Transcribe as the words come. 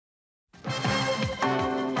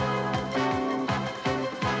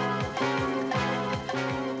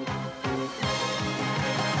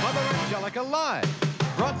Live,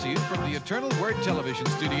 brought to you from the Eternal Word Television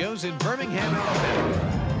Studios in Birmingham,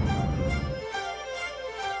 Alabama.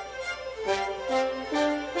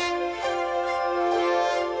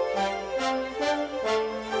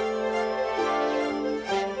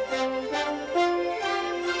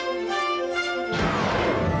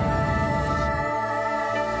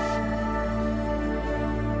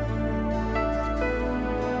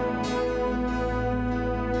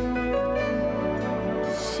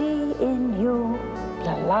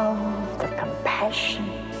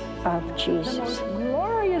 Of Jesus. The most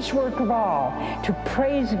glorious work of all, to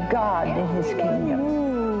praise God in His kingdom.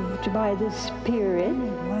 Moved by the Spirit,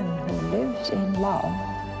 one who lives in love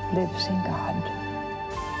lives in God,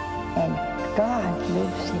 and God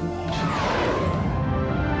lives in him.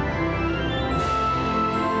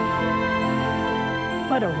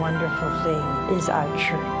 What a wonderful thing is our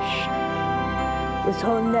church. This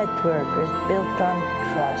whole network is built on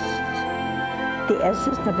trust. The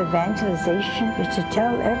essence of evangelization is to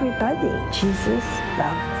tell everybody Jesus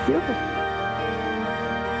loves you.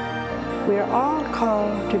 We're all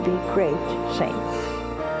called to be great saints.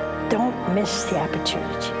 Don't miss the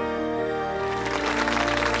opportunity.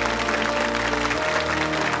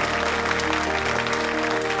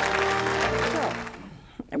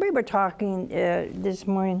 So, we were talking this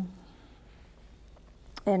morning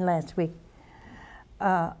and last week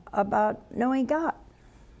about knowing God.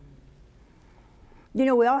 You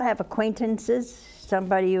know, we all have acquaintances,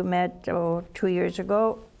 somebody you met 2 years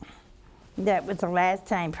ago. That was the last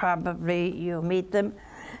time probably you'll meet them.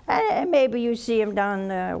 And maybe you see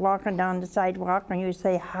them walking down the sidewalk and you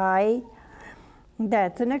say hi.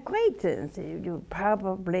 That's an acquaintance. You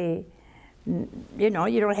probably, you know,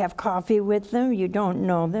 you don't have coffee with them, you don't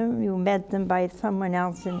know them, you met them by someone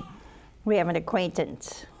else and we have an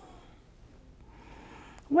acquaintance.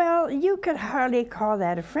 Well, you could hardly call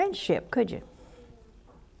that a friendship, could you?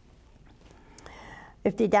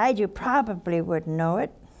 If they died, you probably wouldn't know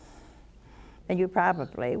it, and you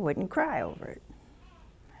probably wouldn't cry over it.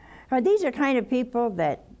 Now, these are kind of people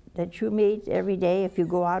that you meet every day. If you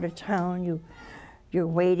go out of town, you're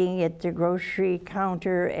waiting at the grocery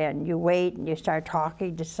counter, and you wait, and you start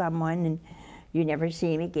talking to someone, and you never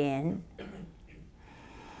see him again.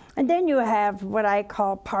 And then you have what I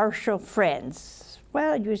call partial friends.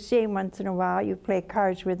 Well, you see him once in a while, you play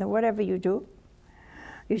cards with him, whatever you do.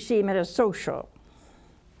 You see him at a social.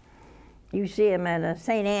 You see him at a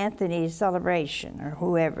St. Anthony's celebration, or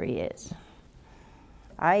whoever he is.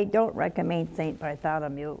 I don't recommend St.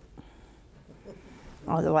 Bartholomew,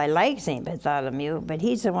 although I like St. Bartholomew, but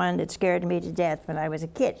he's the one that scared me to death when I was a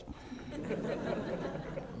kid.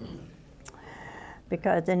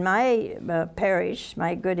 Because in my parish,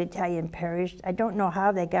 my good Italian parish, I don't know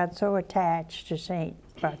how they got so attached to St.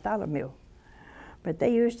 Bartholomew, but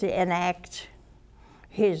they used to enact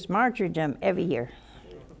his martyrdom every year.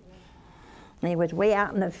 And he was way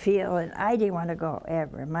out in the field, and I didn't want to go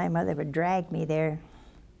ever. My mother would drag me there,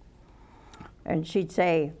 and she'd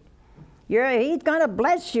say, he's going to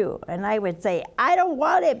bless you. And I would say, I don't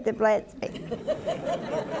want him to bless me.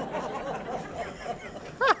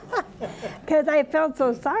 Because I felt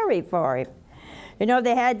so sorry for him. You know,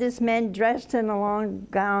 they had this man dressed in a long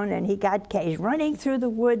gown, and he's running through the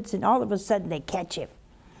woods, and all of a sudden they catch him.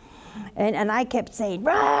 And I kept saying,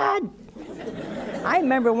 run! I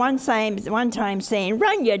remember one time saying,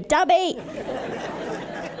 run, you dummy!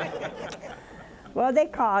 Well, they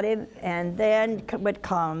caught him, and then would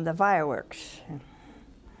come the fireworks.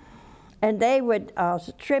 And they would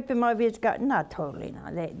strip him of his gun. Not totally,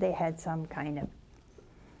 no. They had some kind of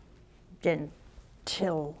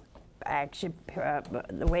gentle action,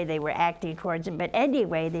 the way they were acting towards him. But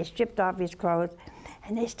anyway, they stripped off his clothes,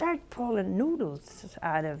 and they started pulling noodles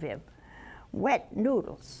out of him, wet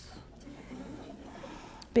noodles.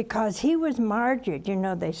 Because he was martyred, you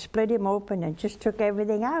know, they split him open and just took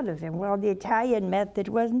everything out of him. Well, the Italian method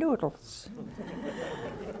was noodles.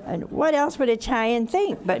 And what else would Italian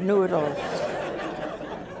think but noodles?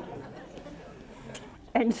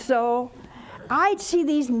 And so I'd see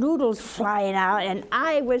these noodles flying out, and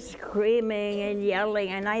I was screaming and yelling,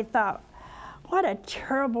 and I thought, what a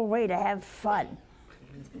terrible way to have fun.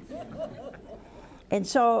 And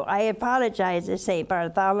so I apologized to St.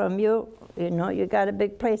 Bartholomew. You know, you got a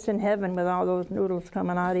big place in heaven with all those noodles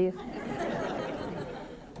coming out of you.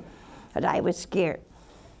 But I was scared.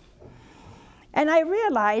 And I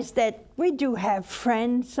realized that we do have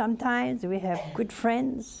friends sometimes. We have good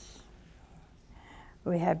friends.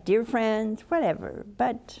 We have dear friends, whatever.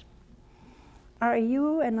 But are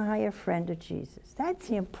you and I a friend of Jesus? That's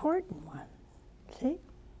the important one, see?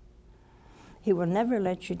 He will never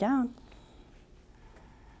let you down.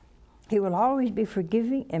 He will always be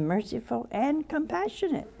forgiving and merciful and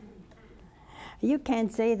compassionate. You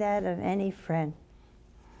can't say that of any friend.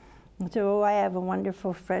 So, oh, I have a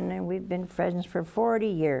wonderful friend and we've been friends for 40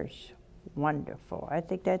 years. Wonderful. I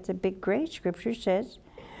think that's a big grace. Scripture says,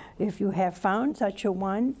 if you have found such a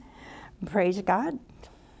one, praise God.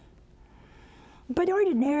 But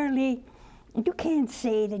ordinarily, you can't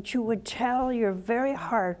say that you would tell your very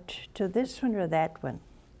heart to this one or that one.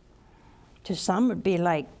 To some, it would be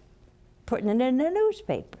like putting it in the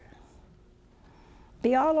newspaper.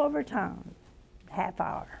 Be all over town, half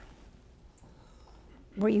hour.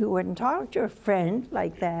 Where you wouldn't talk to a friend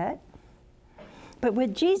like that. But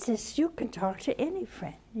with Jesus, you can talk to any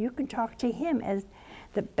friend. You can talk to him as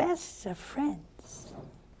the best of friends.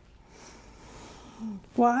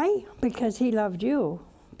 Why? Because he loved you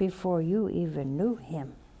before you even knew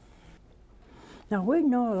him. Now, we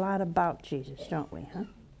know a lot about Jesus, don't we, huh?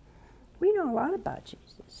 We know a lot about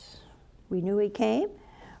Jesus. We knew he came.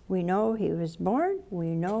 We know he was born.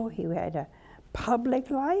 We know he had a public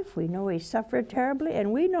life. We know he suffered terribly.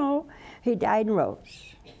 And we know he died and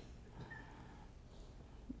rose.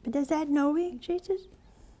 But does that knowing Jesus?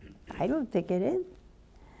 I don't think it is.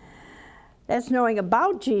 That's knowing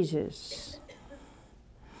about Jesus.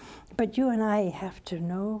 But you and I have to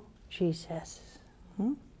know Jesus.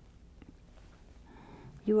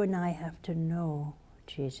 You and I have to know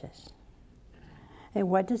Jesus. And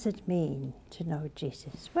what does it mean to know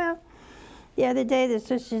Jesus? Well, the other day the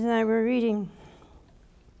sisters and I were reading.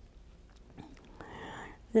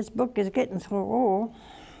 This book is getting so old.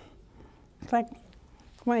 It's like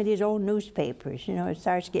one of these old newspapers, you know, it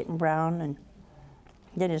starts getting brown and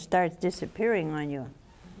then it starts disappearing on you.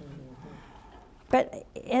 But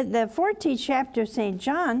in the 14th chapter of St.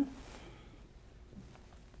 John,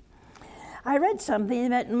 I read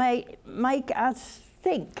something that might make us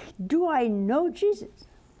think, do I know Jesus?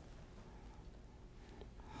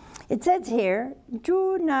 It says here,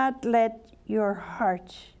 do not let your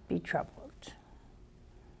heart be troubled.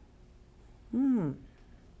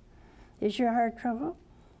 Is your heart troubled?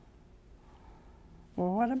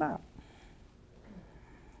 Well, what about?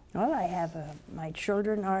 Well, I have my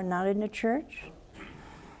children are not in the church.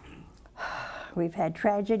 We've had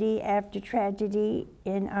tragedy after tragedy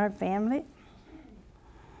in our family.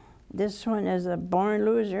 This one is a born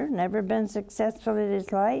loser, never been successful in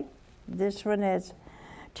his life. This one has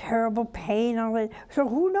terrible pain, all that. So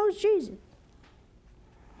who knows Jesus?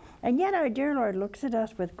 And yet our dear Lord looks at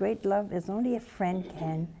us with great love as only a friend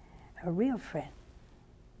can, a real friend.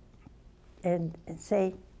 And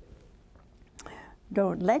say,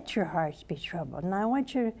 don't let your hearts be troubled. And I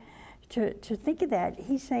want you to think of that.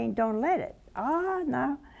 He's saying, don't let it.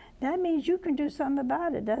 Now, that means you can do something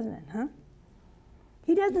about it, doesn't it, huh?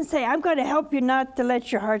 He doesn't say, I'm going to help you not to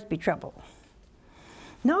let your hearts be troubled.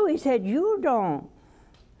 No, he said, you don't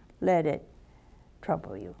let it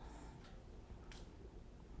trouble you.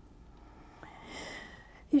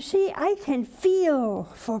 You see, I can feel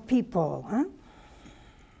for people, huh?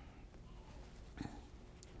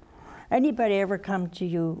 Anybody ever come to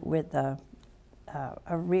you with a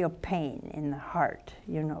real pain in the heart,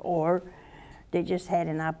 you know, or they just had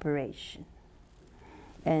an operation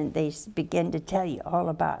and they begin to tell you all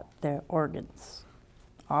about their organs,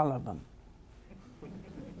 all of them.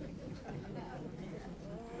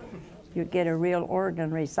 You get a real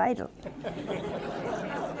organ recital.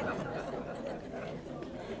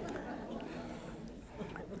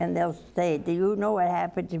 And they'll say, do you know what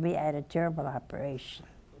happened to me? I had a terrible operation.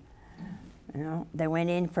 You know, they went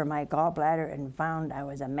in for my gallbladder and found I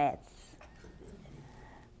was a mess.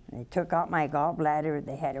 They took out my gallbladder,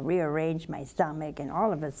 they had to rearrange my stomach, and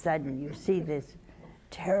all of a sudden you see this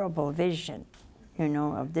terrible vision, you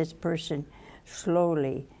know, of this person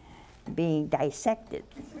slowly being dissected.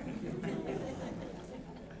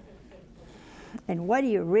 And what do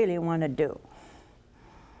you really want to do?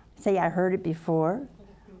 Say, I heard it before.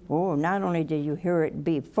 Oh, not only did you hear it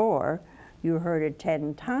before, you heard it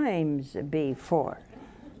 10 times before.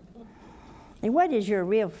 And what is your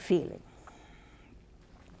real feeling?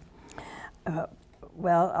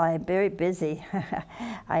 Well, I'm very busy.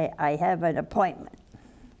 I have an appointment.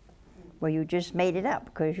 Well, you just made it up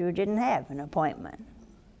because you didn't have an appointment.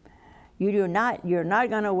 You're not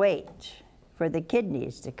going to wait for the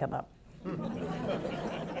kidneys to come up.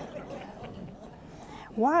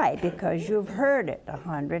 Why? Because you've heard it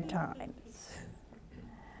 100 times.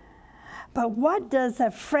 But what does a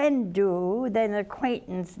friend do that an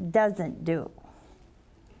acquaintance doesn't do?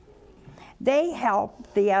 They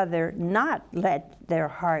help the other not let their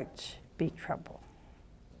hearts be troubled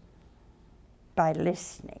by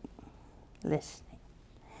listening. That's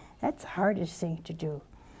the hardest thing to do,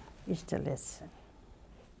 is to listen.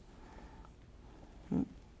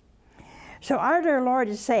 So our dear Lord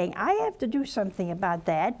is saying, I have to do something about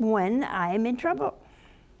that when I'm in trouble.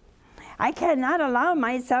 I cannot allow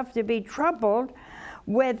myself to be troubled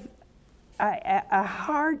with a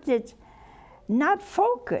heart that's not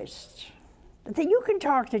focused. That you can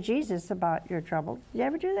talk to Jesus about your trouble. Did you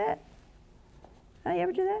ever do that? You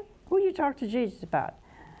ever do that? Who do you talk to Jesus about?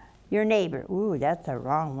 Your neighbor. Ooh, that's the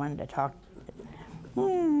wrong one to talk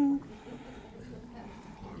to.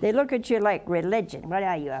 They look at you like religion. What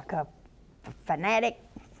are you, a fanatic?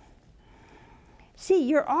 See,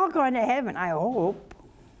 you're all going to heaven, I hope.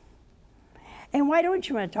 And why don't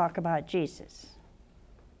you want to talk about Jesus?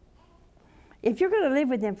 If you're going to live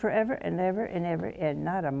with him forever and ever and ever, and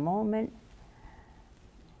not a moment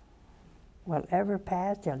will ever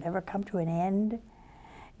pass, they'll never come to an end.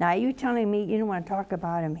 Now, are you telling me you don't want to talk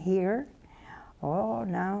about him here? Oh,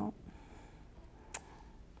 no.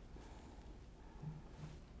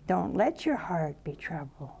 Don't let your heart be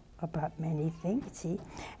troubled about many things, see?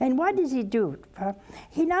 And what does he do?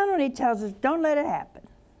 He not only tells us, don't let it happen.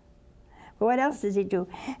 But what else does he do?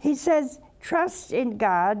 He says, trust in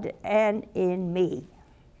God and in me.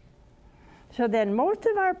 So then most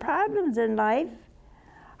of our problems in life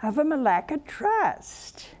are from a lack of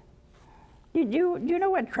trust. Do you know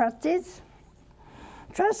what trust is?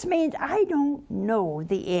 Trust means I don't know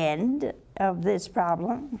the end of this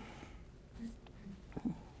problem.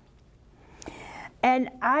 And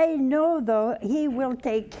I know, though, he will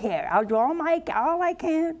take care. I'll do all I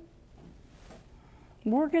can,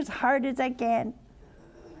 work as hard as I can.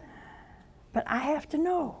 But I have to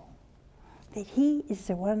know that he is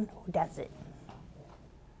the one who does it.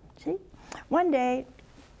 See? One day,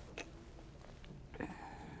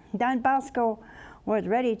 Don Bosco was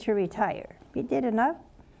ready to retire. He did enough.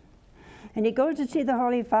 And he goes to see the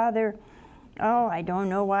Holy Father. Oh, I don't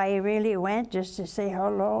know why he really went, just to say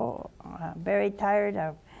hello. I'm very tired.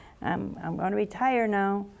 I'm going to retire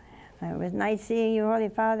now. It was nice seeing you, Holy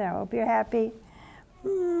Father. I hope you're happy.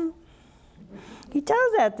 He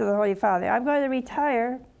tells that to the Holy Father. I'm going to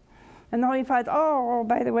retire. And the Holy Father, oh,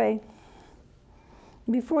 by the way,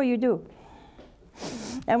 before you do,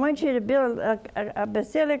 I want you to build a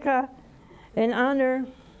basilica in honor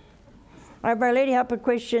of Our Lady Help of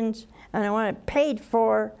Christians, and I want it paid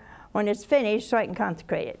for when it's finished so I can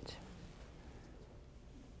consecrate it.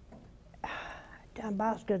 Don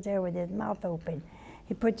Bosco's there with his mouth open.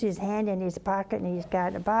 He puts his hand in his pocket and he's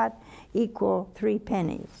got about equal 3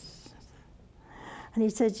 pennies. And he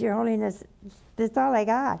says, Your Holiness, that's all I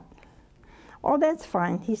got. Oh, that's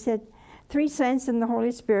fine. He said, 3 cents in the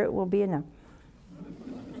Holy Spirit will be enough.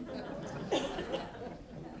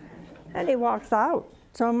 And he walks out.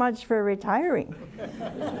 So much for retiring.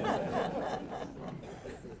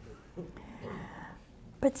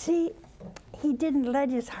 But see, he didn't let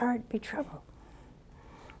his heart be troubled.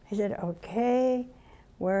 He said, okay,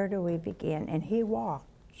 where do we begin? And he walked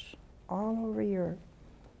all over Europe.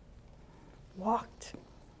 Walked.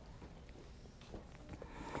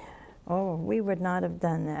 Oh, we would not have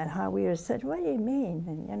done that. How we would have said, what do you mean?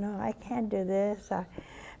 And, you know, I can't do this.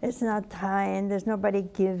 It's not time. There's nobody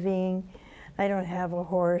giving. I don't have a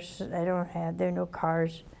horse. There are no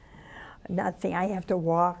cars. Nothing. I have to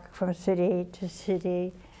walk from city to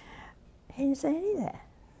city. He didn't say any of that.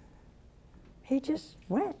 He just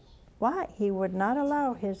went. Why? He would not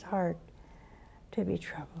allow his heart to be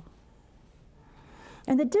troubled.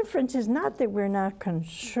 And the difference is not that we're not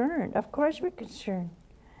concerned. Of course we're concerned.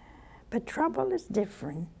 But trouble is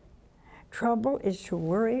different. Trouble is to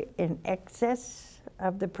worry in excess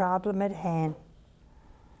of the problem at hand.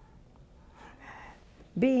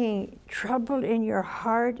 Being troubled in your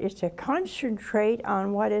heart is to concentrate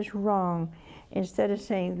on what is wrong instead of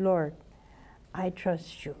saying, Lord, I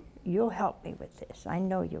trust you. You'll help me with this. I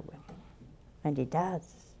know you will. And he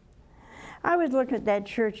does. I was looking at that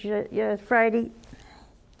church Friday,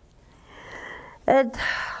 and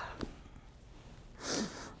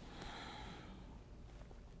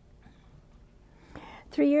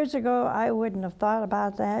Three years ago, I wouldn't have thought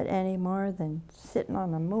about that any more than sitting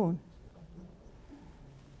on the moon.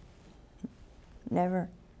 Never.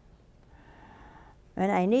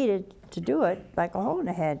 And I needed to do it like a hole in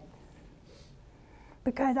the head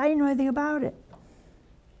because I didn't know anything about it.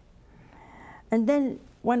 And then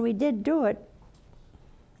when we did do it,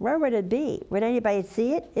 where would it be? Would anybody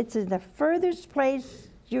see it? It's in the furthest place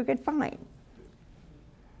you could find.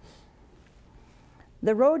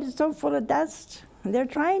 The road is so full of dust. They're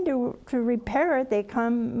trying to repair it. They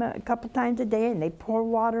come a couple times a day and they pour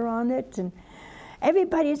water on it, and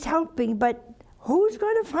everybody's helping, but who's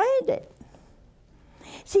going to find it?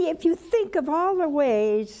 See, if you think of all the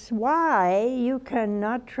ways why you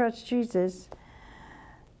cannot trust Jesus,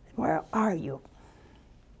 where are you?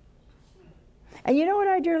 And you know what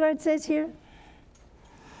our dear Lord says here?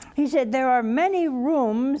 He said, there are many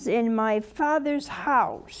rooms in my Father's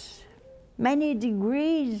house, many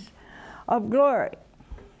degrees of glory.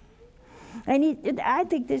 And I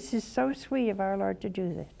think this is so sweet of our Lord to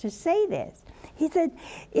do this, to say this. He said,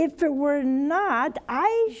 if it were not,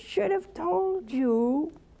 I should have told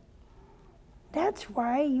you. That's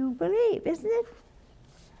why you believe, isn't it?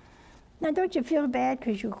 Now, don't you feel bad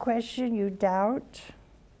because you question, you doubt?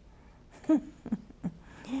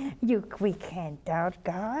 We can't doubt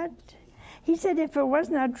God. He said, if it was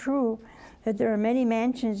not true that there are many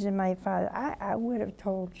mansions in my Father, I would have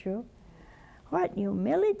told you. What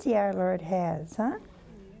humility our Lord has, huh?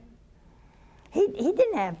 He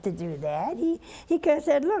didn't have to do that. He could have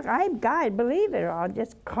said, look, I'm God, believe it, or I'll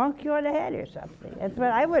just conk you on the head or something. That's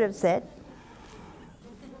what I would have said.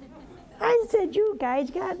 I said, you guys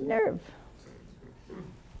got nerve.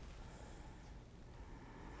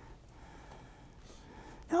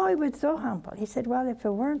 No, he was so humble. He said, well, if it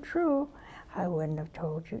weren't true, I wouldn't have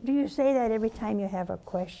told you. Do you say that every time you have a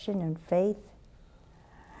question in faith?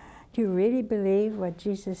 Do you really believe what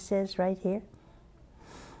Jesus says right here?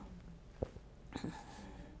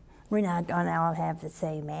 We're not going to all have the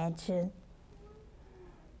same mansion.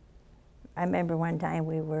 I remember one time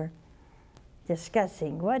we were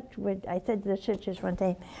discussing I said to the sisters one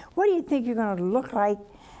time, what do you think you're going to look like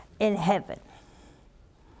in heaven?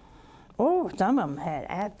 Oh, some of them had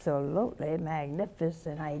absolutely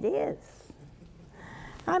magnificent ideas.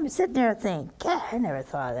 I'm sitting there thinking, God, I never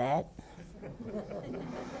thought of that.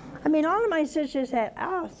 I mean, all of my sisters had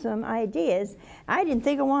awesome ideas. I didn't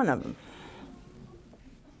think of one of them.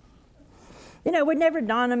 You know, it would never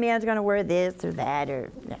dawn on me I was going to wear this or that.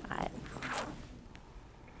 And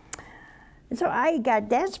so I got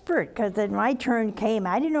desperate because then my turn came.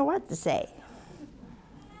 I didn't know what to say.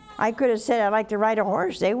 I could have said I'd like to ride a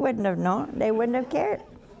horse. They wouldn't have known. They wouldn't have cared.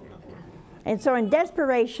 And so in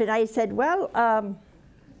desperation, I said, well,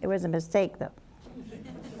 it was a mistake, though.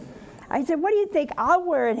 I said, what do you think I'll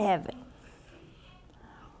wear in heaven?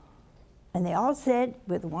 And they all said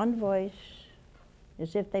with one voice,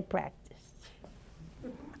 as if they practiced,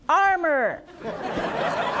 armor!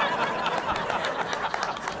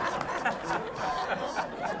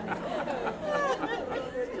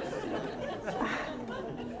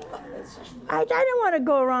 I didn't want to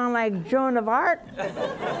go around like Joan of Arc.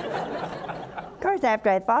 Of course, after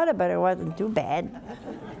I thought about it, it wasn't too bad.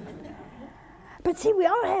 But see, we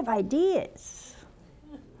all have ideas.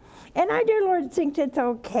 And our dear Lord thinks it's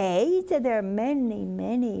okay. He said there are many,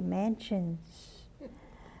 many mansions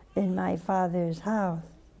in my Father's house.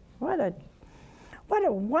 What a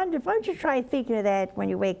wonderful, why don't you try thinking of that when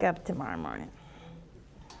you wake up tomorrow morning?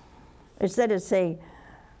 Instead of saying,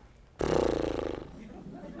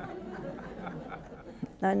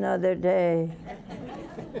 another day.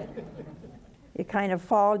 You kind of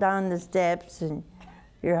fall down the steps and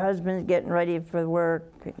your husband's getting ready for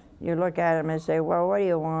work. You look at him and say, well, what do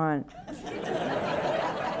you want?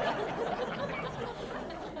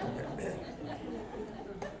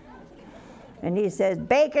 And he says,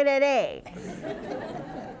 bacon and eggs.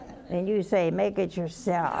 And you say, make it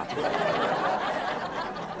yourself.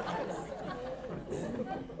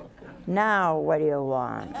 Now, what do you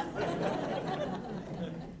want?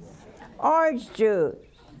 Orange juice.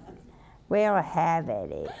 We'll have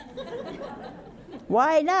it.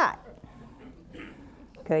 Why not?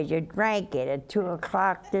 Because you drank it at 2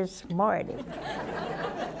 o'clock this morning.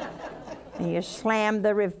 And you slammed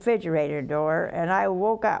the refrigerator door, and I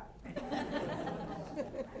woke up.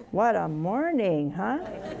 What a morning, huh?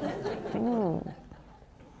 Ooh.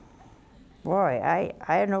 Boy,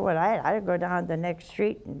 I don't know what I'd go down the next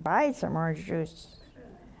street and buy some orange juice.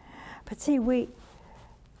 But see, we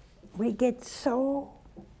get so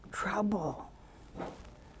trouble.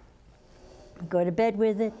 We go to bed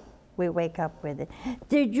with it, we wake up with it.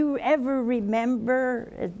 Did you ever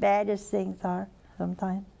remember, as bad as things are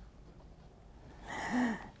sometimes,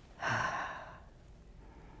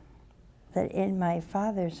 that in my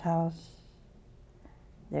Father's house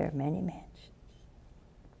there are many mansions?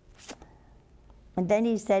 And then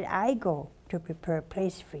he said, I go to prepare a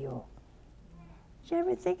place for you. Did you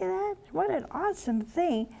ever think of that? What an awesome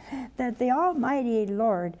thing that the Almighty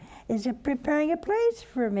Lord is preparing a place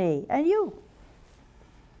for me and you.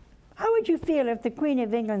 How would you feel if the Queen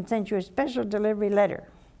of England sent you a special delivery letter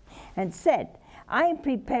and said, I'm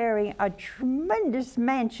preparing a tremendous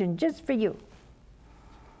mansion just for you?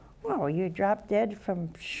 Well, you drop dead from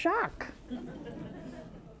shock.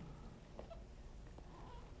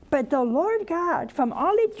 But the Lord God, from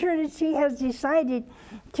all eternity, has decided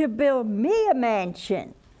to build me a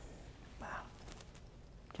mansion. Wow.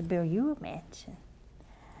 To build you a mansion.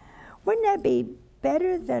 Wouldn't that be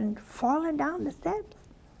better than falling down the steps?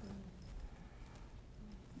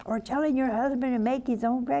 Or telling your husband to make his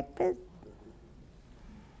own breakfast?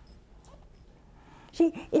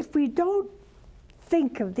 See, if we don't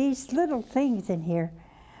think of these little things in here,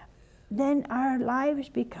 then our lives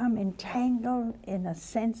become entangled in a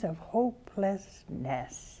sense of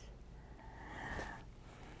hopelessness.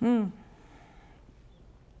 And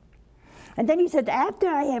then he said, after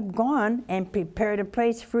I have gone and prepared a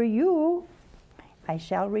place for you, I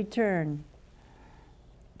shall return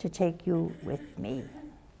to take you with me.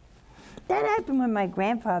 That happened when my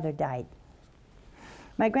grandfather died.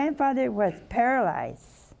 My grandfather was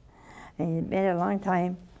paralyzed, and he'd been a long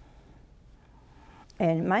time.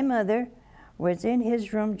 And my mother was in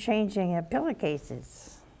his room changing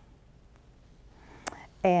pillowcases.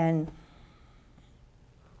 And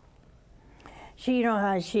she, you know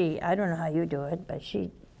how I don't know how you do it, but she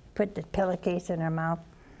put the pillowcase in her mouth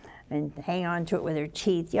and hang on to it with her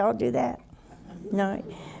teeth. Y'all do that? No,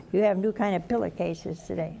 you have new kind of pillowcases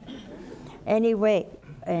today. Anyway,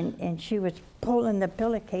 and she was pulling the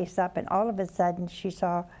pillowcase up, and all of a sudden she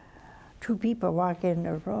saw two people walk in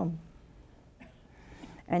the room.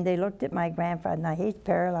 And they looked at my grandfather. Now, he's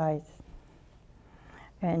paralyzed.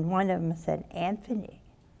 And one of them said, Anthony.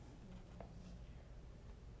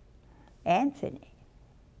 Anthony.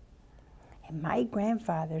 And my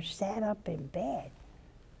grandfather sat up in bed.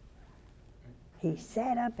 He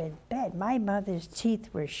sat up in bed. My mother's teeth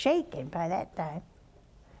were shaking by that time.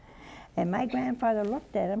 And my grandfather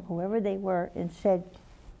looked at him, whoever they were, and said,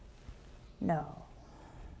 no.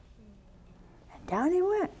 And down he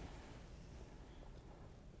went.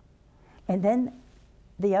 And then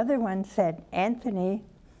the other one said, Anthony,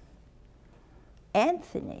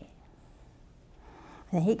 Anthony.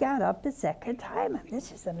 And he got up the second time. And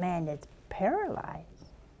this is a man that's paralyzed.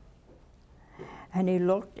 And he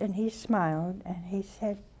looked and he smiled and he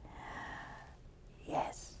said,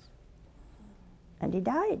 yes. And he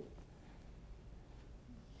died.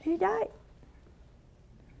 He died.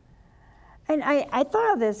 And I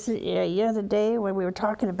thought of this the other day when we were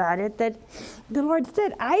talking about it, that the Lord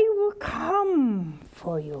said, I will come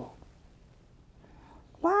for you.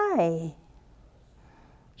 Why?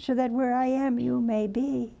 So that where I am, you may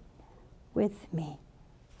be with me.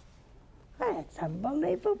 That's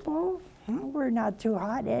unbelievable. We're not too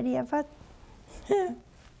hot, any of us.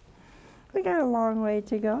 We got a long way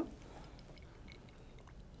to go.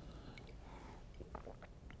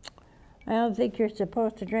 I don't think you're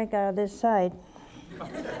supposed to drink out of this side.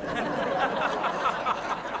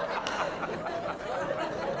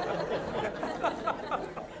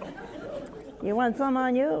 You want some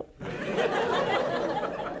on you?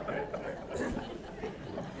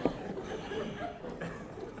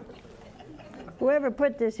 Whoever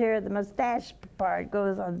put this here, the mustache part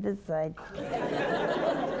goes on this side.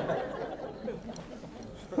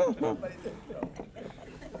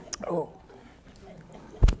 Oh.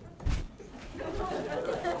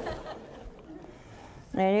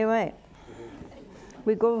 Anyway,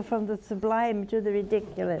 we go from the sublime to the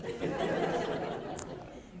ridiculous.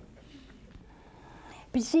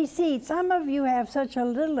 But see, some of you have such a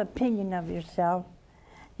little opinion of yourself.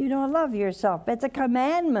 You don't love yourself. It's a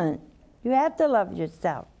commandment. You have to love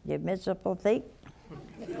yourself, you miserable thing.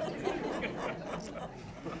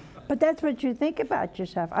 But that's what you think about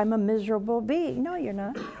yourself. I'm a miserable being. No, you're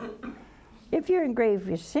not. If you're in grave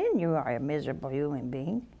with sin, you are a miserable human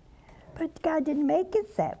being. But God didn't make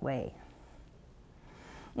it that way.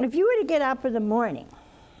 If you were to get up in the morning,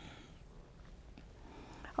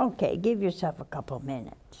 okay, give yourself a couple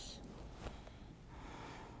minutes.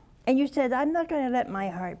 And you said, I'm not going to let my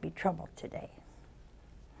heart be troubled today.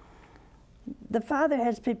 The Father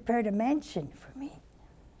has prepared a mansion for me.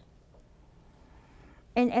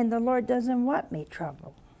 And the Lord doesn't want me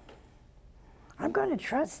troubled. I'm going to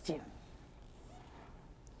trust Him.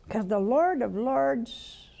 Because the Lord of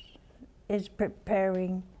Lords is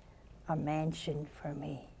preparing a mansion for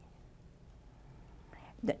me.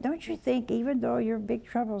 Don't you think, even though your big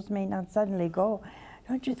troubles may not suddenly go,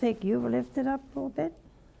 don't you think you've lifted up a little bit?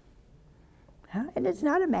 Huh? And it's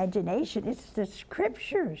not imagination, it's the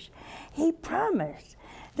scriptures. He promised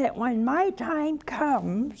that when my time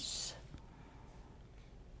comes,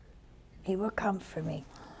 He will come for me.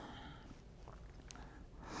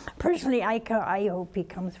 Personally, I hope He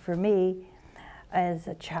comes for me as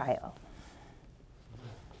a child.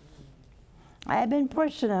 I've been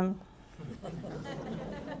pushing Him.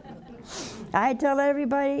 I tell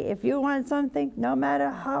everybody, if you want something, no matter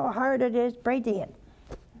how hard it is, pray to him.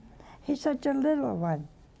 He's such a little one.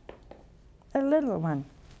 A little one.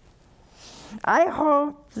 I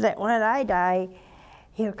hope that when I die,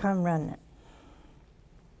 he'll come running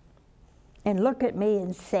and look at me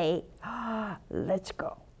and say, let's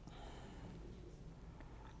go.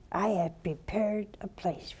 I have prepared a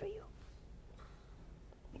place for you.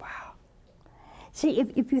 Wow. See,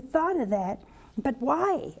 if you thought of that, but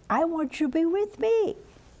why? I want you to be with me.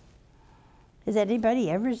 Has anybody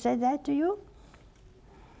ever said that to you?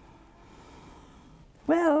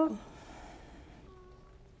 Well,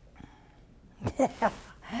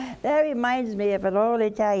 that reminds me of an old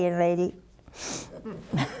Italian lady.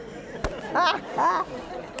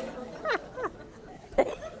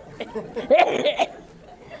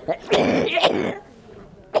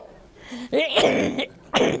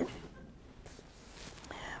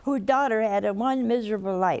 Whose daughter had a one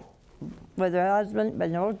miserable life with her husband, but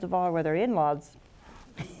most of all with her in-laws.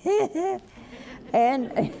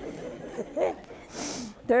 And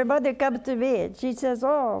their mother comes to me and she says,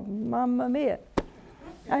 "Oh, Mamma Mia."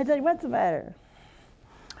 I said, "What's the matter?"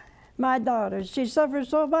 "My daughter, she suffers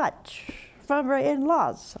so much from her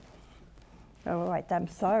in-laws." "Oh, right, I'm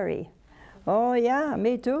sorry." "Oh, yeah,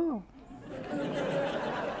 me too."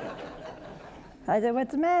 I said,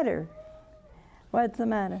 "What's the matter?" "What's the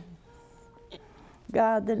matter?"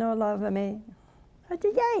 "God does not love me." I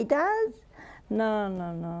said, "Yeah, he does." "No,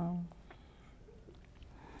 no, no.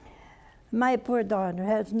 My poor daughter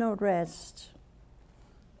has no rest.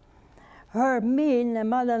 Her mean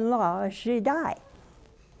mother-in-law, she died."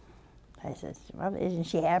 I said, "Well, isn't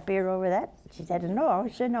she happier over that?" She said, "No,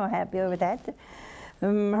 she's not happy over that.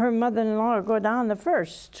 Her mother-in-law will go down the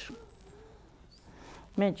first."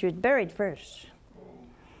 Meant she was buried first.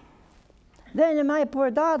 Then my poor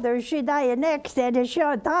daughter, she died next, and she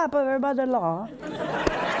on top of her mother-in-law.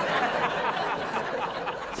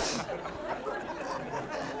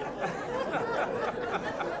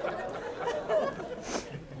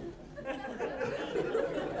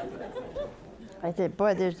 I said,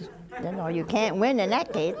 "Boy, you can't win in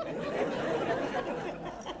that case."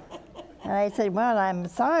 And I said, "Well, I'm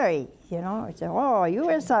sorry, I said, "Oh, you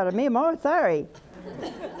insulted me, more sorry."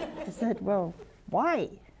 I said, "Well, why?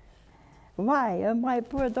 Why? And my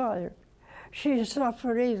poor daughter, she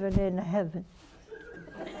suffered even in heaven."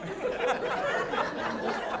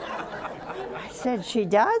 I said, "She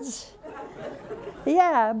does?"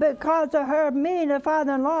 "Yeah, because of her mean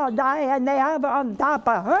father-in-law died, and they have her on top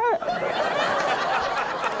of her."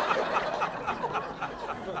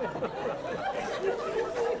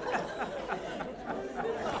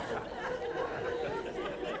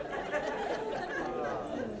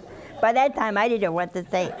 By that time, I didn't know what to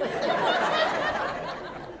say.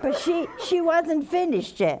 But she wasn't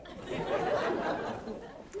finished yet.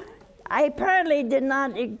 I apparently did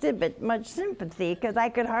not exhibit much sympathy because I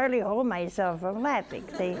could hardly hold myself from laughing,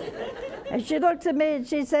 see? And she looked at me and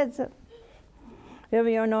she said, "If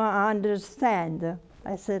you don't understand."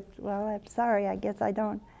 I said, "Well, I'm sorry, I guess I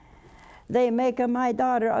don't. They make my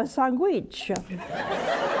daughter a sandwich."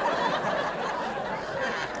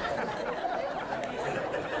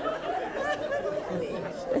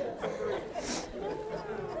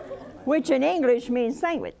 Which in English means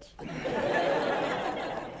sandwich.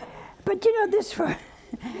 But this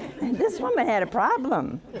woman had a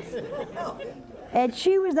problem. And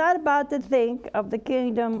she was not about to think of the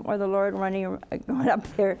kingdom or the Lord going up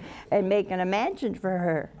there and making a mansion for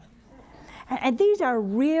her. And these are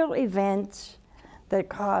real events that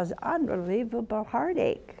cause unbelievable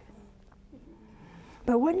heartache.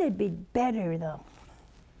 But wouldn't it be better, though,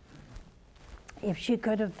 if she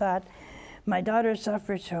could have thought, my daughter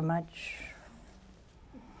suffers so much,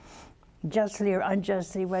 justly or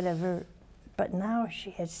unjustly, whatever, but now she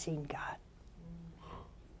has seen God.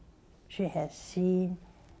 She has seen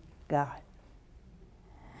God.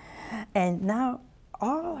 And now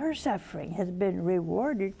all her suffering has been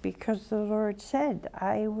rewarded because the Lord said,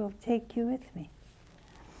 "I will take you with me."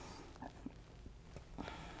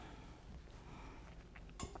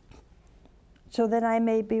 So that I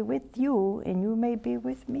may be with you and you may be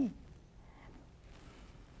with me.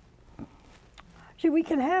 See, we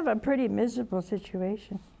can have a pretty miserable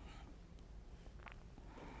situation,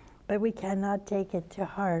 but we cannot take it to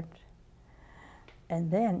heart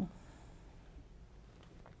and then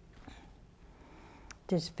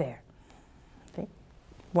despair. Okay?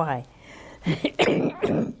 Why?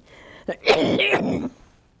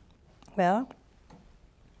 Well,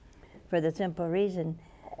 for the simple reason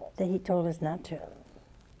that he told us not to.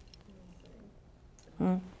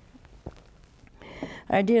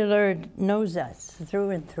 Our dear Lord knows us through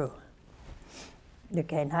and through. You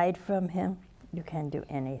can't hide from him. You can't do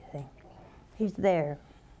anything. He's there.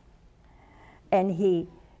 And he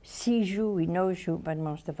sees you, he knows you, but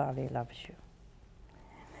most of all, he loves you.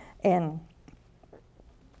 And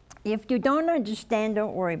if you don't understand,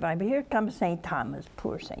 don't worry about it. But here comes St. Thomas,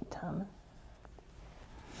 poor St. Thomas.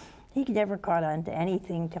 He never caught on to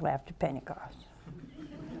anything till after Pentecost.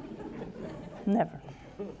 Never.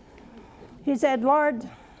 He said, Lord,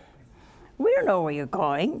 we don't know where you're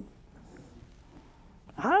going.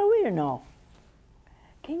 How do we know?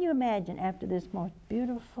 Can you imagine after this most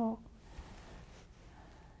beautiful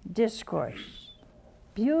discourse,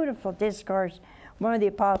 one of the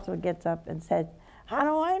apostles gets up and says, how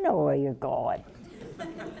do I know where you're going?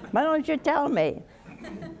 Why don't you tell me?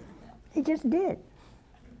 He just did.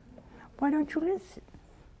 Why don't you listen?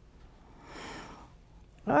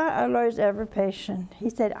 Our Lord's ever patient.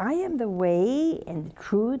 He said, I am the way and the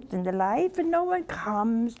truth and the life, and no one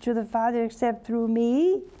comes to the Father except through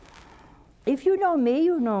me. If you know me,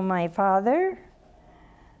 you know my Father.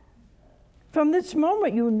 From this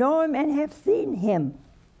moment you know him and have seen him.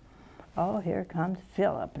 Oh, here comes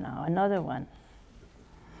Philip now, another one.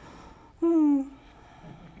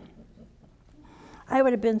 I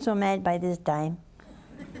would have been so mad by this time.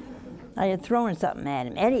 I had thrown something at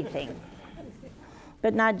him, anything.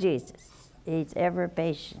 But not Jesus. He's ever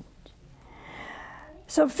patient.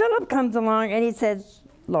 So Philip comes along and he says,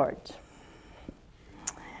 Lord,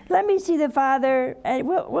 let me see the Father and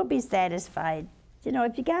we'll be satisfied. You know,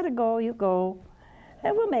 if you gotta go, you go,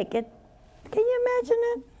 and we'll make it. Can you imagine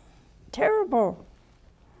it? Terrible.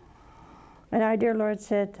 And our dear Lord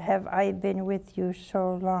said, have I been with you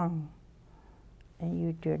so long, and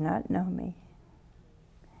you do not know me?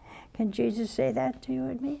 Can Jesus say that to you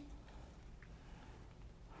and me?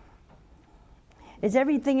 Is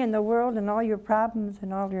everything in the world and all your problems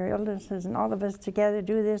and all your illnesses and all of us together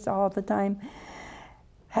do this all the time?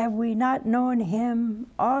 Have we not known him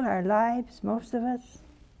all our lives, most of us?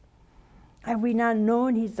 Have we not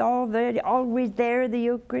known he's all there, always there, the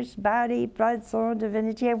Eucharist, body, blood, soul, and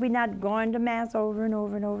divinity? Have we not gone to Mass over and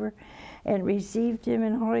over and over and received him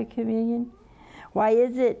in Holy Communion? Why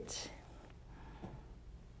is it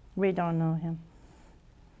we don't know him?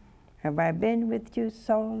 Have I been with you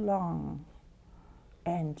so long,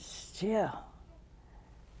 and still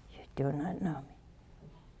you do not know me?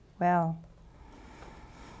 Well,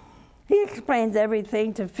 he explains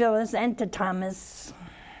everything to Phyllis and to Thomas.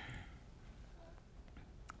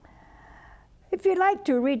 If you'd like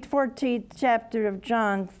to read 14th chapter of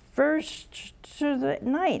John, 1st to the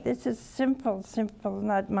 9th. This is simple,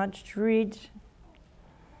 not much to read.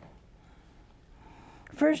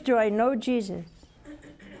 First, do I know Jesus?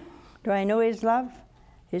 Do I know his love,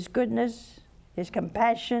 his goodness, his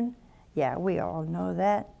compassion? Yeah, we all know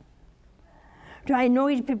that. Do I know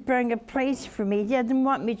he's preparing a place for me? He doesn't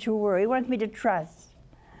want me to worry. He wants me to trust.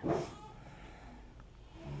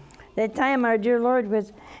 That time our dear Lord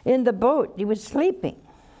was in the boat. He was sleeping.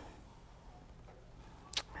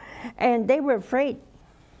 And they were afraid,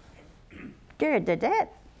 scared to death.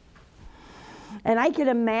 And I could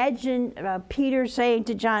imagine Peter saying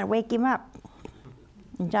to John, wake him up.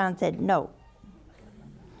 And John said, no.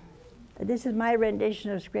 This is my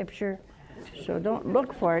rendition of Scripture, so don't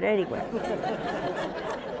look for it anyway.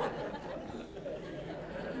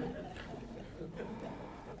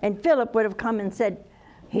 And Philip would have come and said,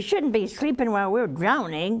 he shouldn't be sleeping while we're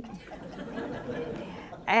drowning.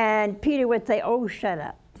 And Peter would say, oh, shut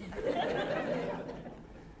up.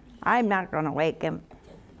 I'm not going to wake him.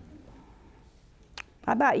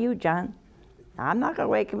 How about you, John? I'm not going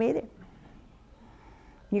to wake him either.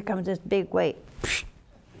 Here comes this big wave.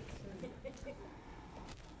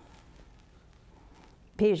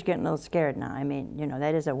 Peter's getting a little scared now. I mean, you know,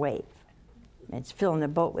 that is a wave. It's filling the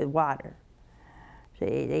boat with water. So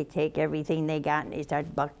they take everything they got and they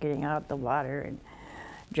start bucketing out the water.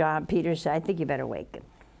 And Peter said, I think you better wake him.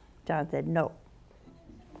 John said, no.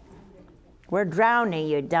 We're drowning,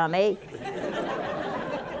 you dummy.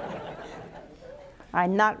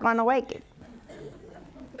 I'm not going to wake him.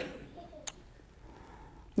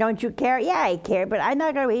 Don't you care? Yeah, I care, but I'm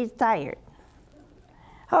not going to. He's tired.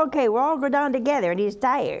 Okay, we'll all go down together, and he's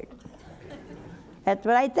tired. That's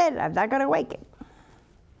what I said. I'm not going to wake him.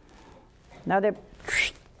 Another.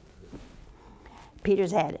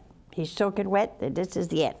 Peter's had it. He's soaking wet, and this is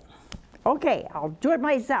the end. Okay, I'll do it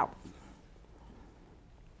myself.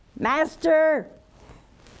 Master,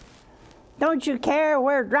 don't you care?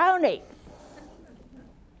 We're drowning.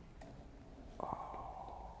 Oh.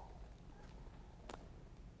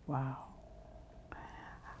 Wow.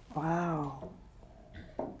 Wow.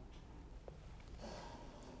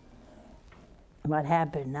 What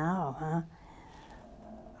happened now, huh?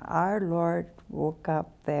 our Lord woke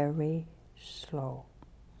up very slow.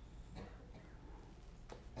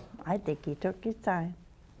 I think he took his time.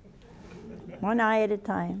 One eye at a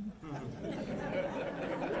time.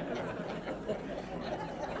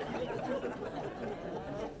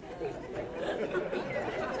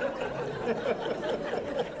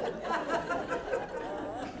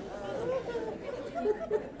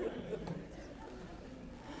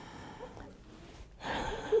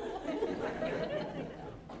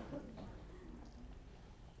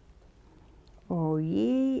 O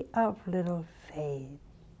ye of little faith,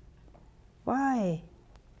 why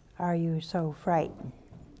are you so frightened?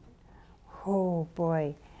 Oh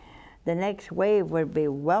boy, the next wave would be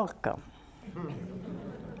welcome.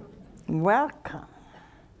 Welcome.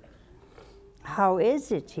 How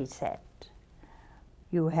is it, he said,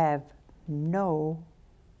 you have no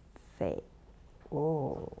faith?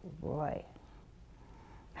 Oh boy,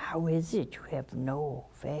 how is it you have no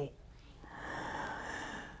faith?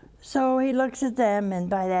 So he looks at them, and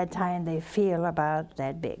by that time they feel about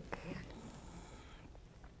that big.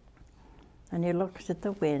 And he looks at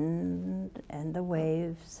the wind and the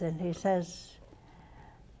waves, and he says,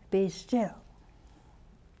 be still.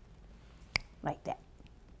 Like that.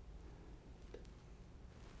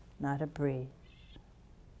 Not a breeze.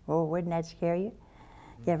 Oh, wouldn't that scare you?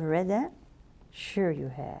 You ever read that? Sure you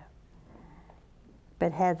have.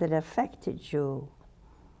 But has it affected you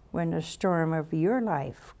when the storm of your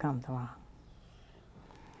life comes along?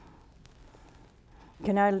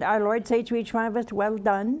 Can our Lord say to each one of us, well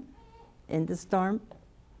done in the storm?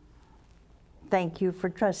 Thank you for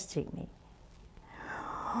trusting me.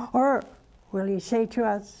 Or will he say to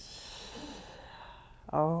us,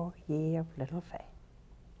 oh, ye of little faith,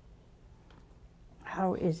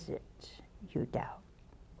 how is it you doubt?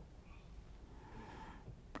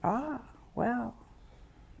 Ah, well,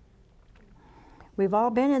 we've all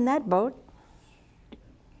been in that boat,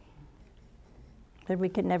 but we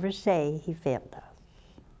can never say he failed us.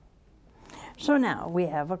 So now we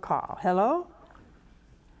have a call. Hello?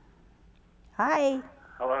 Hi.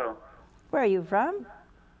 Hello. Where are you from?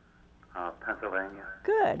 Pennsylvania.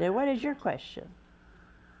 Good. And what is your question?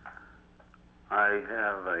 I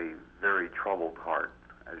have a very troubled heart,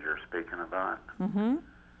 as you're speaking about. Mm-hmm.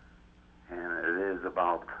 And it is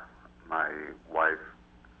about my wife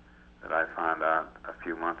that I found out a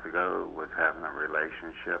few months ago was having a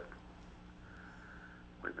relationship.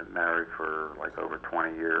 We've been married for like over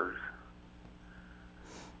 20 years.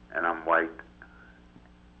 And I'm white,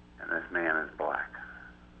 and this man is black.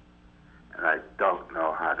 And I don't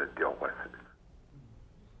know how to deal with it.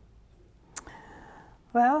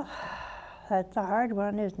 Well, that's a hard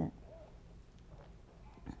one, isn't it?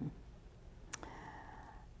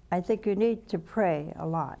 I think you need to pray a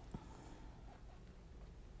lot.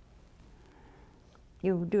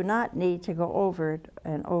 You do not need to go over it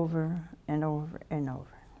and over and over and over.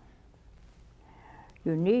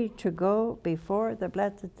 You need to go before the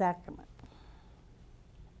Blessed Sacrament,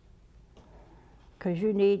 because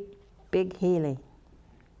you need big healing.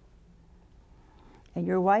 And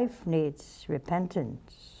your wife needs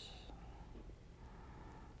repentance.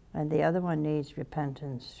 And the other one needs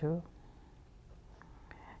repentance too.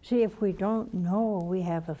 See, if we don't know we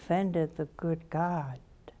have offended the good God,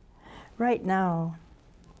 right now,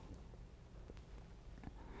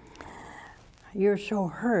 you're so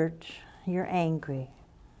hurt, you're angry.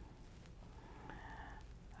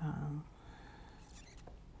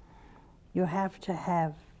 You have to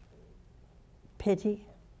have pity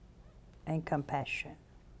and compassion.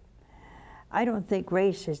 I don't think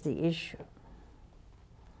race is the issue.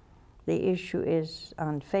 The issue is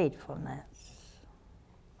unfaithfulness.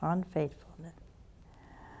 Unfaithfulness.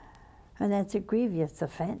 And that's a grievous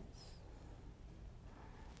offense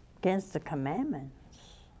against the commandments.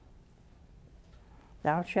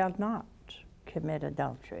 Thou shalt not commit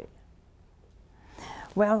adultery.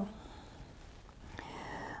 Well,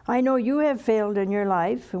 I know you have failed in your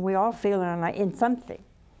life, and we all fail in something.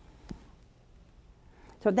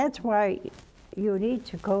 So that's why you need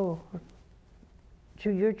to go to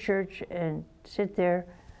your church and sit there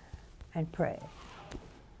and pray.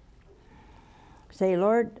 Say,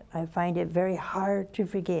 Lord, I find it very hard to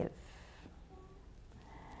forgive.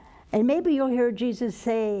 And maybe you'll hear Jesus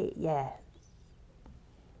say, yes,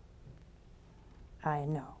 I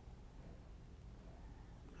know.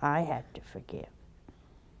 I had to forgive.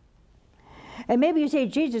 And maybe you say,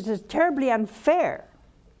 Jesus, is terribly unfair.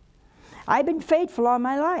 I've been faithful all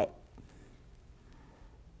my life.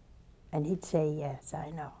 And he'd say, yes,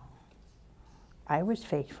 I know. I was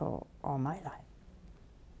faithful all my life.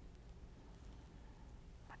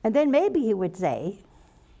 And then maybe he would say,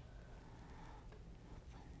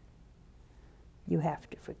 have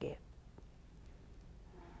to forgive.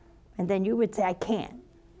 And then you would say, I can't.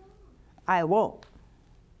 I won't.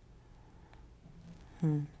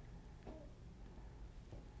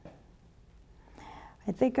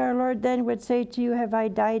 I think our Lord then would say to you, have I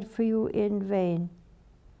died for you in vain?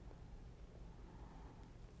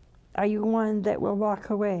 Are you one that will walk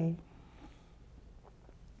away?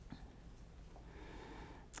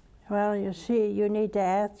 Well, you see, you need to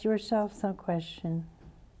ask yourself some question.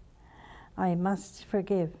 I must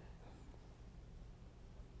forgive.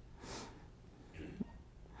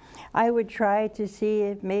 I would try to see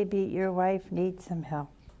if maybe your wife needs some help.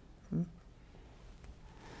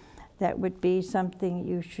 That would be something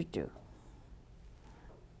you should do.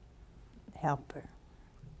 Help her.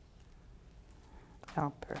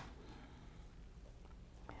 Help her.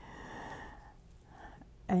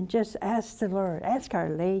 And just ask the Lord, ask Our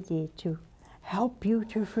Lady to help you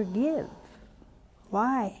to forgive.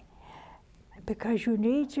 Why? Because you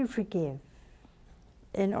need to forgive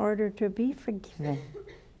in order to be forgiven.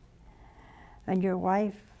 And your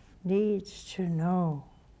wife needs to know.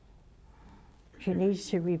 She needs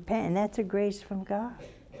to repent, and that's a grace from God.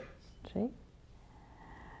 See?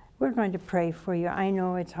 We're going to pray for you. I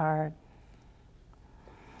know it's hard.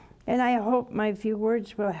 And I hope my few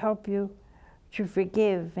words will help you to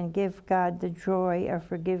forgive and give God the joy of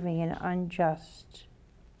forgiving an unjust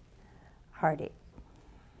heartache.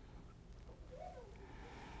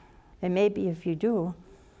 And maybe if you do,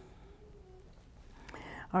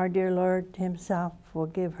 our dear Lord Himself will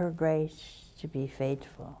give her grace to be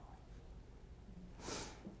faithful.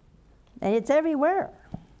 And it's everywhere.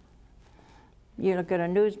 You look at a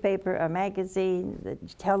newspaper, a magazine, the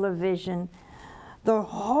television, the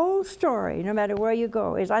whole story, no matter where you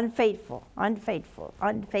go, is unfaithful, unfaithful,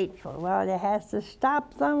 unfaithful. Well, it has to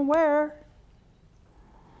stop somewhere.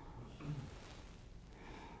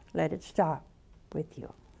 Let it stop with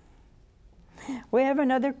you. We have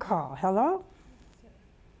another call. Hello?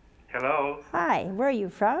 Hello? Hi, where are you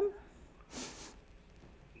from?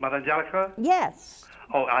 Mother Angelica? Yes.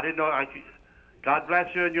 Oh, I didn't know. God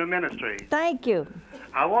bless you and your ministry. Thank you.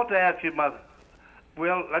 I want to ask you, Mother.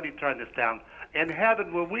 Well, let me turn this down. In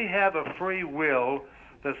heaven, will we have a free will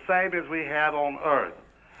the same as we have on earth?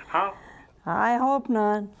 How? I hope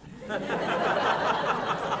not.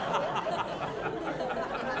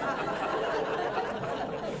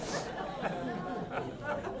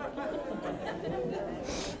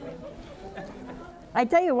 I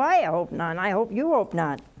tell you why I hope not. I hope you hope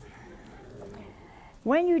not.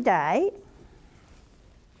 When you die,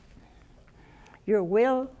 your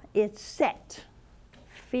will is set.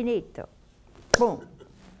 Finito. Boom.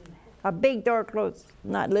 A big door closed,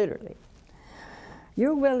 not literally.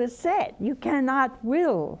 Your will is set. You cannot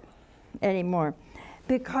will anymore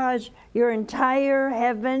because your entire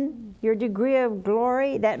heaven, your degree of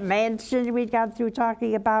glory, that mansion we got through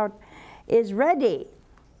talking about, is ready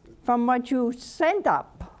from what you sent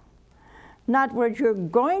up, not what you're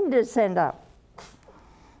going to send up.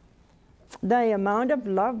 The amount of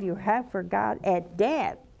love you have for God at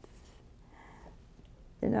death.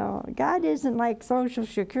 You know, God isn't like Social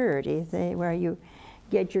Security, where you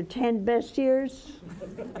get your 10 best years.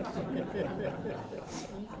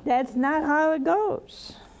 That's not how it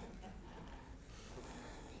goes.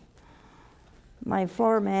 My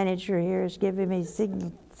floor manager here is giving me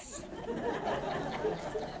signals.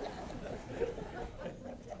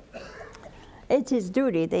 It's his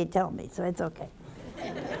duty, they tell me, so it's okay.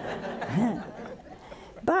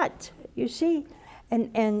 But, you see,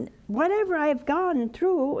 and whatever I've gone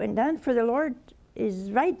through and done for the Lord is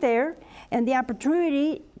right there, and the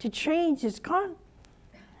opportunity to change is gone.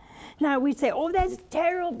 Now we say, oh, that's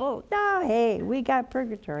terrible. No, hey, we got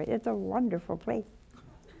purgatory. It's a wonderful place.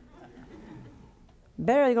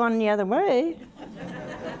 Better than going the other way.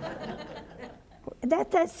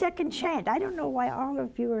 That's that second chance. I don't know why all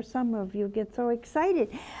of you or some of you get so excited.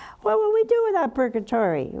 What would we do without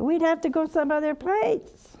purgatory? We'd have to go some other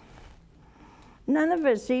place. None of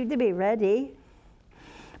us seem to be ready.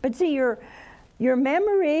 But see, your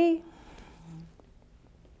memory,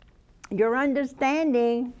 your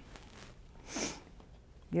understanding,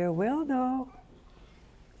 your will, though,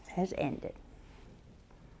 has ended.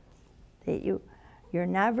 You're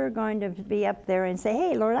never going to be up there and say,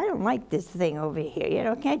 hey, Lord, I don't like this thing over here. You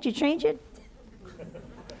know, can't you change it?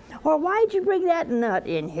 Or why'd you bring that nut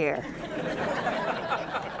in here?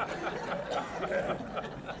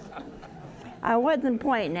 I wasn't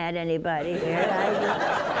pointing at anybody here. I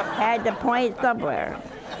just had to point somewhere.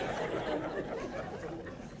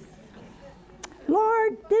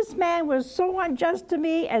 Lord, this man was so unjust to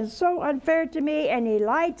me and so unfair to me, and he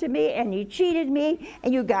lied to me and he cheated me,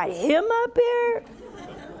 and you got him up here?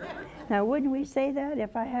 Now, wouldn't we say that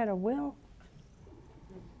if I had a will?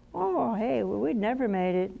 Oh, hey, well, we'd never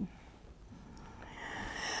made it.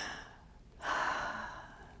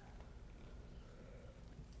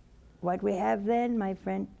 What we have then, my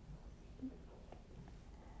friend,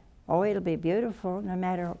 oh, it'll be beautiful no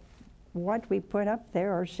matter what we put up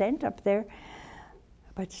there or sent up there,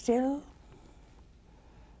 but still,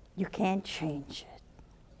 you can't change it.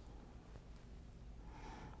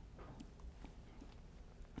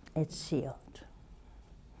 It's sealed.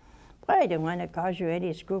 Well, I don't want to cause you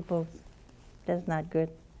any scruples. That's not good.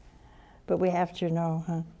 But we have to know,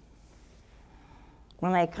 huh?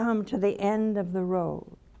 When I come to the end of the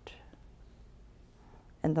road,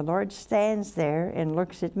 and the Lord stands there and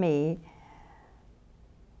looks at me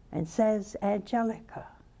and says, Angelica,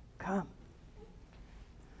 come.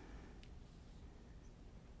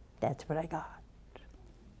 That's what I got.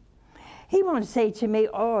 He won't say to me,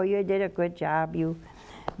 oh, you did a good job. You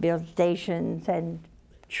built stations and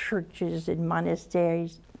churches and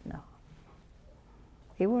monasteries. No.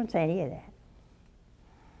 He won't say any of that.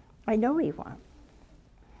 I know he won't.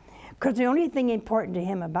 Because the only thing important to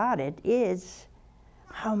him about it is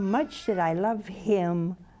how much did I love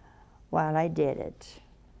him while I did it?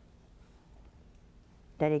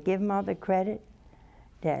 Did I give him all the credit?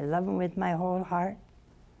 Did I love him with my whole heart?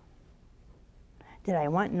 Did I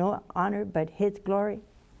want no honor but his glory?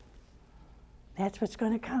 That's what's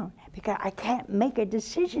going to count. Because I can't make a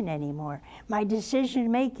decision anymore. My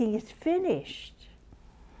decision making is finished.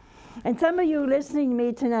 And some of you listening to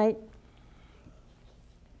me tonight,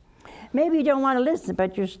 maybe you don't want to listen,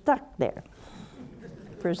 but you're stuck there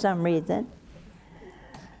for some reason.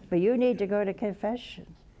 But you need to go to confession,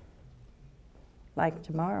 like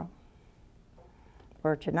tomorrow,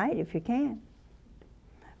 or tonight if you can.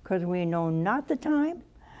 Because we know not the time,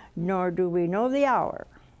 nor do we know the hour,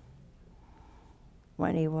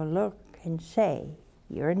 when he will look and say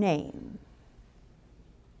your name,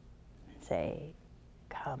 and say,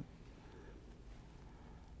 come.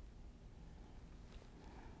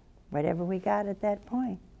 Whatever we got at that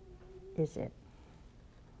point is it.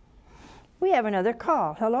 We have another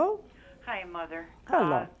call. Hello? Hi, Mother.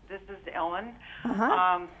 Hello. This is Ellen.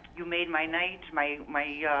 Uh-huh. You made my night, my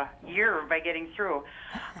year by getting through.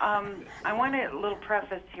 I want a little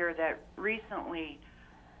preface here that recently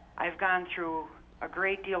I've gone through a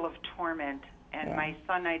great deal of torment, and my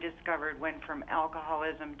son, I discovered, went from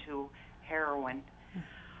alcoholism to heroin.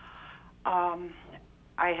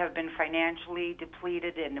 I have been financially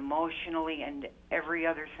depleted and emotionally and every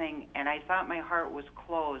other thing, and I thought my heart was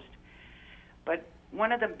closed. But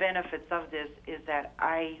one of the benefits of this is that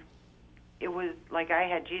it was like I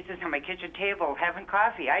had Jesus on my kitchen table having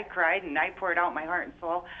coffee. I cried and I poured out my heart and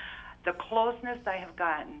soul. The closeness I have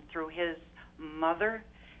gotten through his mother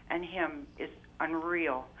and him is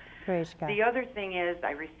unreal. Praise God. The other thing is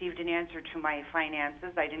I received an answer to my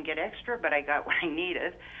finances. I didn't get extra, but I got what I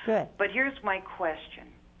needed. Good. But here's my question.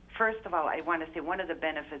 First of all, I want to say one of the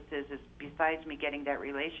benefits is besides me getting that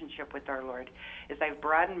relationship with our Lord, is I've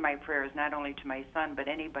broadened my prayers not only to my son, but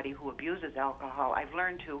anybody who abuses alcohol. I've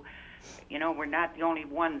learned to, we're not the only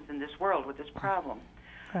ones in this world with this problem.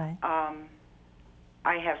 Right.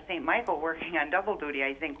 I have St. Michael working on double duty,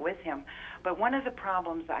 I think, with him. But one of the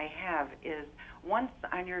problems I have is once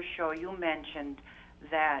on your show you mentioned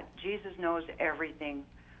that Jesus knows everything.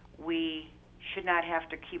 We should not have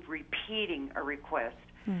to keep repeating a request.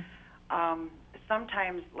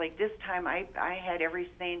 Sometimes, like this time, I had every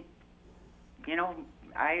saint,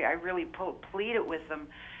 I really pleaded with them.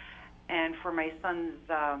 And for my son's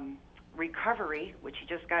recovery, which he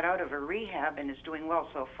just got out of a rehab and is doing well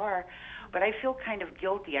so far, but I feel kind of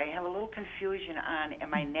guilty. I have a little confusion on,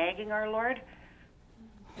 am I nagging our Lord?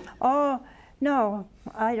 Oh, no,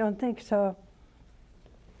 I don't think so.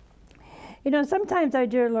 Sometimes our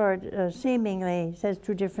dear Lord seemingly says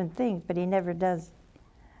two different things, but he never does.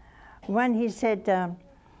 One, he said,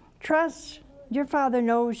 trust your Father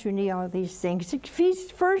knows you need all these things. Seek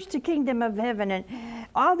first the kingdom of heaven, and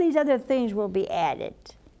all these other things will be added.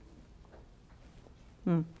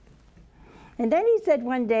 And then he said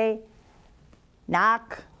one day,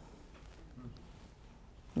 knock,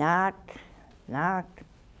 knock, knock,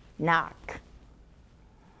 knock.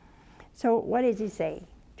 So what does he say?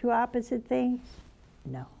 Two opposite things?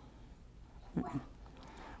 No.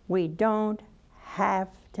 We don't have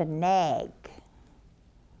to nag.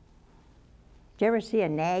 Did you ever see a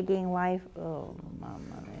nagging wife? Oh, Mama.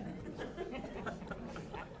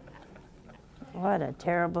 What a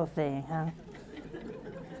terrible thing, huh?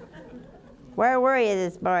 Where were you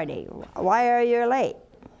this morning? Why are you late?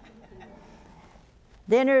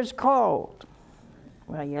 Dinner's cold.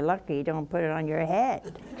 Well, you're lucky you don't put it on your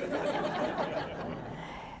head.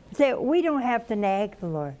 So we don't have to nag the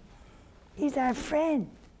Lord. He's our friend.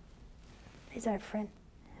 He's our friend.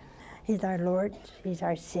 He's our Lord. He's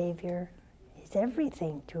our Savior. He's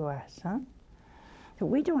everything to us, huh? So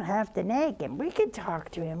we don't have to nag him. We can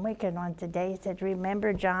talk to him. We can, on today, said,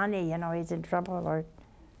 remember Johnny, you know, he's in trouble, Lord.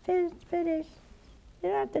 Finish. You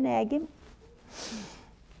don't have to nag him.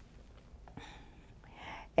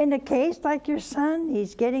 In a case like your son,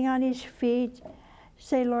 he's getting on his feet.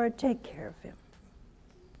 Say, Lord, take care of him.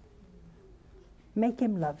 Make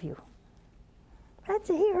him love you. That's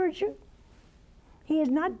it. He heard you. He is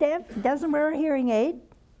not deaf. Doesn't wear a hearing aid.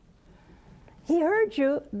 He heard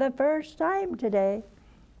you the first time today.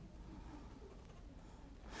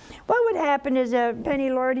 What would happen is Penny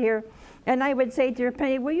Lord here, and I would say to her,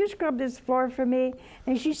 Penny, will you scrub this floor for me?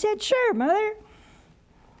 And she said, sure, Mother.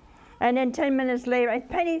 And then 10 minutes later,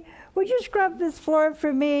 Penny, would you scrub this floor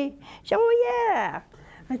for me? She said, oh, yeah.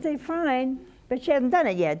 I'd say, fine. But she hasn't done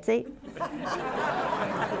it yet, see?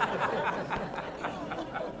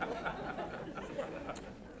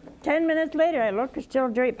 10 minutes later, I look, it's still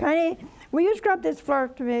dirty. Penny, will you scrub this floor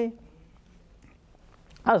for me?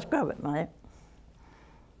 I'll scrub it, Mother.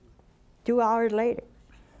 2 hours later.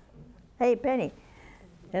 Hey, Penny,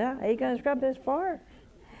 are you going to scrub this floor?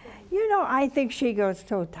 You know, I think she goes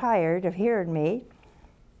so tired of hearing me,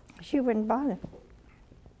 she wouldn't bother.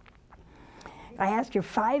 I asked her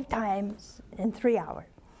 5 times in 3 hours.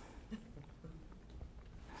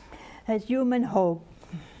 That's human hope.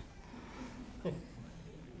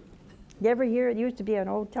 You ever hear, it used to be an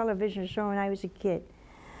old television show when I was a kid.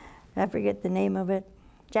 I forget the name of it.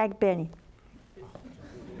 Jack Benny.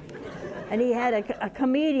 And he had a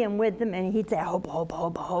comedian with him, and he'd say, hope, hope,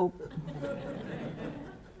 hope, hope.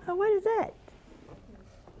 Oh, what is that?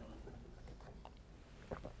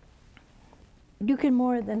 You can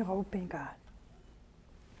more than hope in God.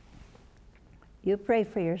 You pray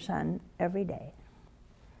for your son every day.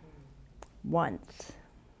 Once.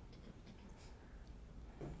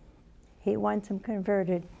 He wants him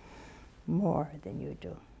converted more than you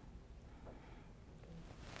do.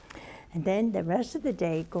 And then the rest of the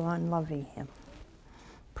day, go on loving him,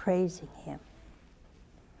 praising him.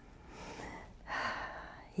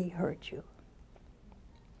 He heard you.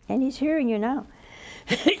 And he's hearing you now.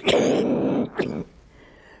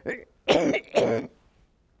 A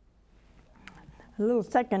little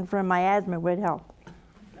second from my asthma would help.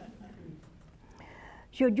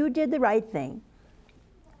 So you did the right thing,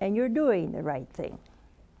 and you're doing the right thing.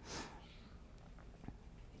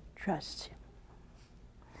 Trust him.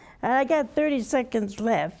 And I got 30 seconds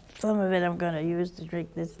left. Some of it I'm going to use to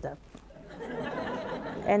drink this stuff.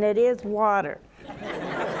 And it is water.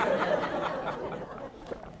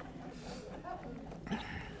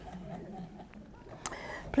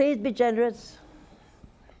 Please be generous.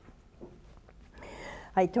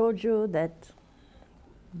 I told you that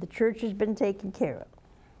the church has been taken care of.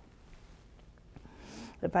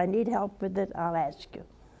 If I need help with it, I'll ask you.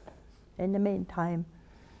 In the meantime,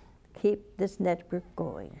 keep this network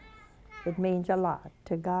going. It means a lot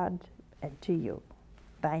to God and to you.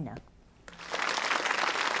 Bye now.